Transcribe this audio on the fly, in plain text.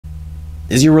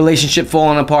Is your relationship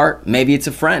falling apart? Maybe it's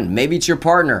a friend. Maybe it's your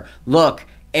partner. Look,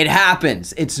 it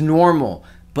happens. It's normal.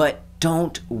 But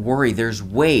don't worry. There's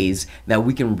ways that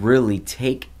we can really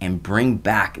take and bring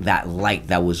back that light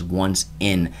that was once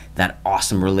in that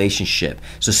awesome relationship.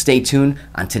 So stay tuned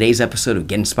on today's episode of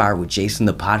Get Inspired with Jason,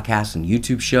 the podcast and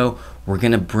YouTube show. We're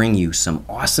going to bring you some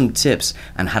awesome tips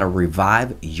on how to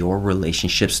revive your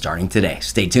relationship starting today.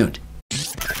 Stay tuned.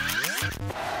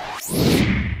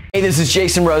 Hey, this is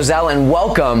Jason Rosell, and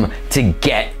welcome to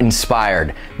Get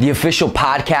Inspired, the official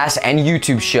podcast and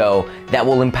YouTube show that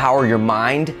will empower your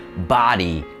mind,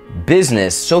 body,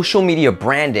 business, social media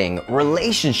branding,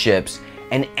 relationships,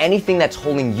 and anything that's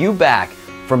holding you back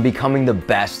from becoming the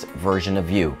best version of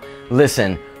you.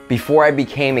 Listen, before I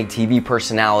became a TV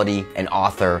personality, an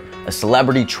author, a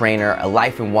celebrity trainer, a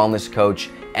life and wellness coach,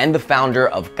 and the founder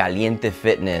of Caliente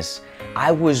Fitness,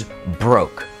 I was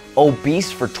broke.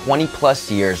 Obese for 20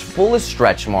 plus years, full of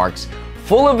stretch marks,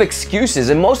 full of excuses,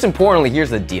 and most importantly, here's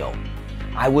the deal.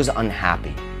 I was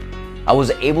unhappy. I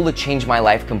was able to change my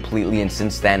life completely, and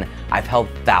since then, I've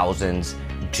helped thousands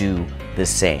do the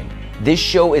same. This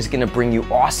show is gonna bring you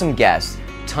awesome guests,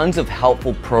 tons of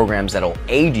helpful programs that'll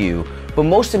aid you, but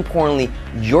most importantly,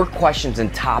 your questions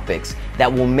and topics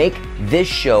that will make this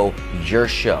show your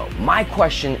show. My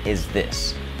question is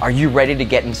this: are you ready to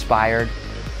get inspired?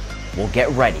 Well, get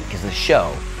ready, because the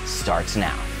show starts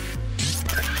now.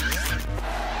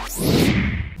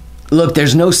 Look,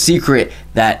 there's no secret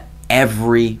that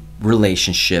every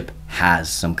relationship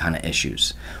has some kind of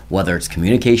issues, whether it's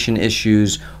communication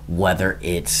issues, whether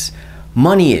it's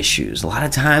money issues. A lot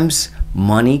of times,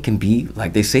 money can be,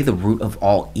 like they say, the root of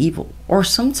all evil, or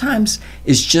sometimes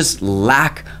it's just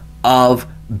lack of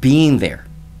being there,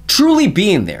 truly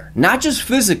being there, not just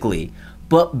physically,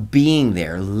 but being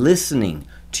there, listening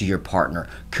to your partner,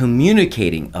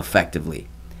 communicating effectively.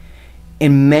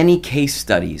 In many case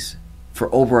studies for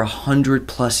over 100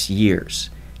 plus years,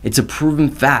 it's a proven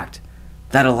fact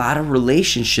that a lot of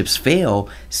relationships fail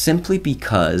simply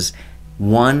because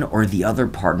one or the other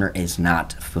partner is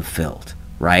not fulfilled,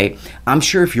 right? I'm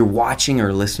sure if you're watching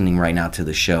or listening right now to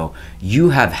the show, you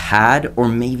have had or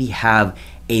maybe have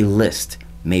a list,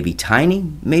 maybe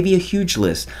tiny, maybe a huge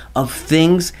list of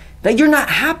things that you're not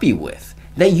happy with,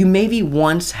 that you maybe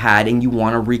once had and you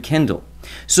want to rekindle.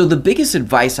 So the biggest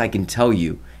advice I can tell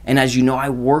you, and as you know, I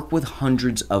work with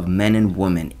hundreds of men and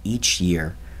women each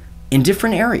year in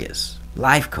different areas: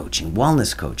 life coaching,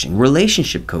 wellness coaching,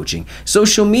 relationship coaching,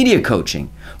 social media coaching.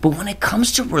 But when it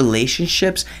comes to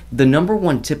relationships, the number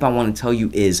one tip I want to tell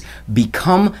you is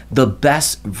become the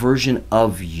best version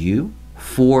of you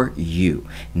for you.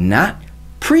 Not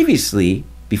previously,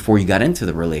 before you got into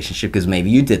the relationship, because maybe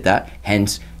you did that,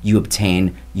 hence you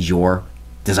obtain your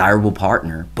desirable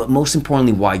partner. But most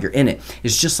importantly, while you're in it,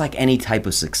 it's just like any type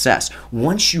of success.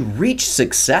 Once you reach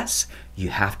success,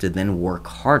 you have to then work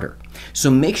harder. So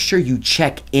make sure you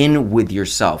check in with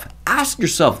yourself. Ask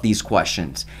yourself these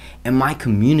questions. Am I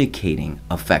communicating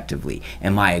effectively?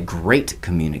 Am I a great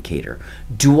communicator?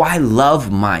 Do I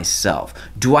love myself?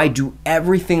 Do I do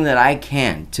everything that I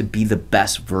can to be the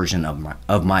best version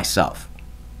of myself?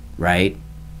 Right?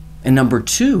 And number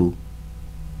two,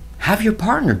 have your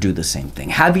partner do the same thing.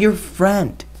 Have your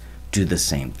friend do the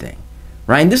same thing,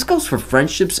 right? And this goes for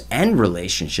friendships and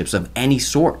relationships of any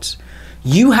sorts.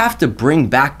 You have to bring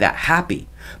back that happy.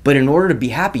 But in order to be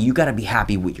happy, you got to be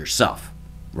happy with yourself,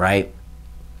 right?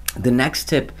 The next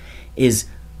tip is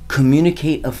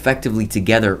communicate effectively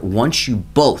together once you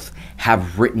both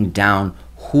have written down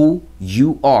who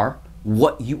you are,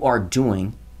 what you are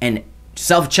doing, and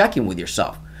self-checking with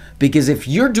yourself. Because if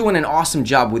you're doing an awesome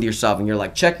job with yourself and you're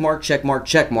like, check mark, check mark,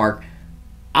 check mark,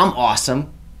 I'm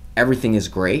awesome, everything is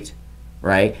great,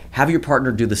 right? Have your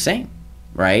partner do the same,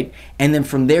 right? And then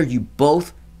from there, you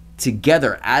both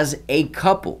together as a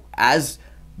couple, as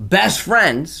best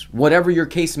friends, whatever your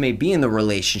case may be in the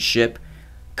relationship,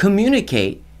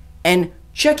 communicate and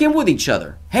check in with each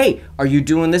other. Hey, are you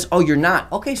doing this? Oh, you're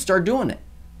not. Okay, start doing it.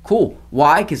 Cool.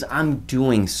 Why? Because I'm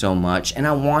doing so much and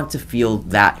I want to feel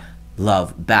that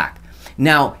love back.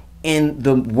 Now, in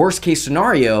the worst case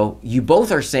scenario, you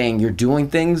both are saying you're doing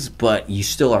things, but you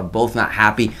still are both not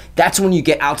happy. That's when you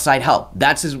get outside help.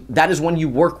 That is when you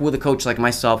work with a coach like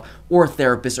myself or a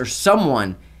therapist or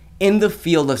someone in the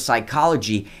field of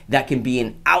psychology that can be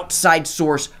an outside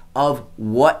source of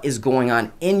what is going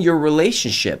on in your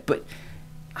relationship. But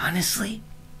honestly,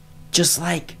 just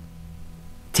like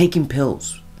taking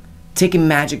pills, taking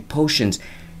magic potions,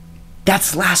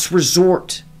 that's last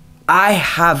resort. I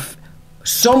have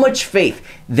so much faith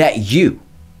that you,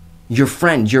 your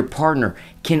friend, your partner,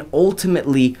 can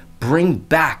ultimately bring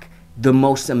back the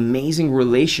most amazing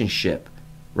relationship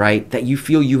right, that you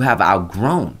feel you have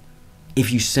outgrown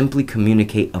if you simply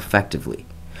communicate effectively.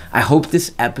 I hope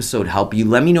this episode helped you.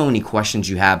 Let me know any questions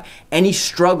you have, any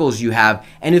struggles you have,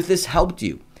 and if this helped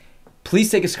you. Please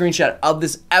take a screenshot of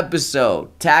this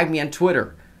episode. Tag me on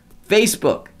Twitter,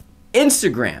 Facebook,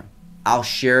 Instagram. I'll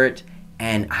share it,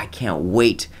 and I can't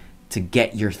wait to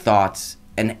get your thoughts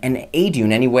and aid you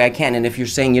in any way I can. And if you're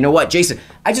saying, you know what, Jason,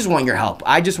 I just want your help.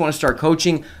 I just want to start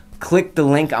coaching. Click the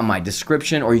link on my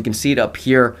description, or you can see it up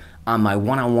here on my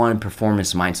one-on-one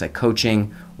performance mindset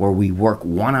coaching, where we work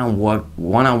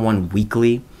one-on-one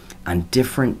weekly on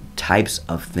different types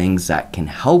of things that can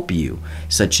help you,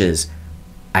 such as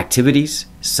activities,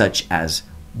 such as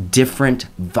different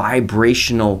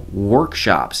vibrational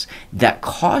workshops that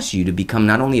cause you to become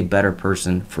not only a better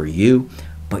person for you,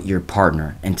 but your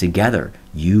partner. And together,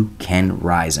 you can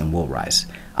rise and will rise.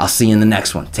 I'll see you in the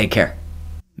next one. Take care.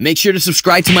 Make sure to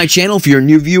subscribe to my channel if you're a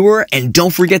new viewer, and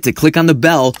don't forget to click on the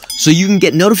bell so you can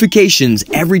get notifications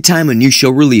every time a new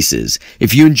show releases.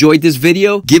 If you enjoyed this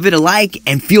video, give it a like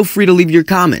and feel free to leave your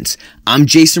comments. I'm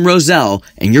Jason Rosell,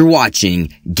 and you're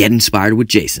watching Get Inspired with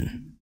Jason.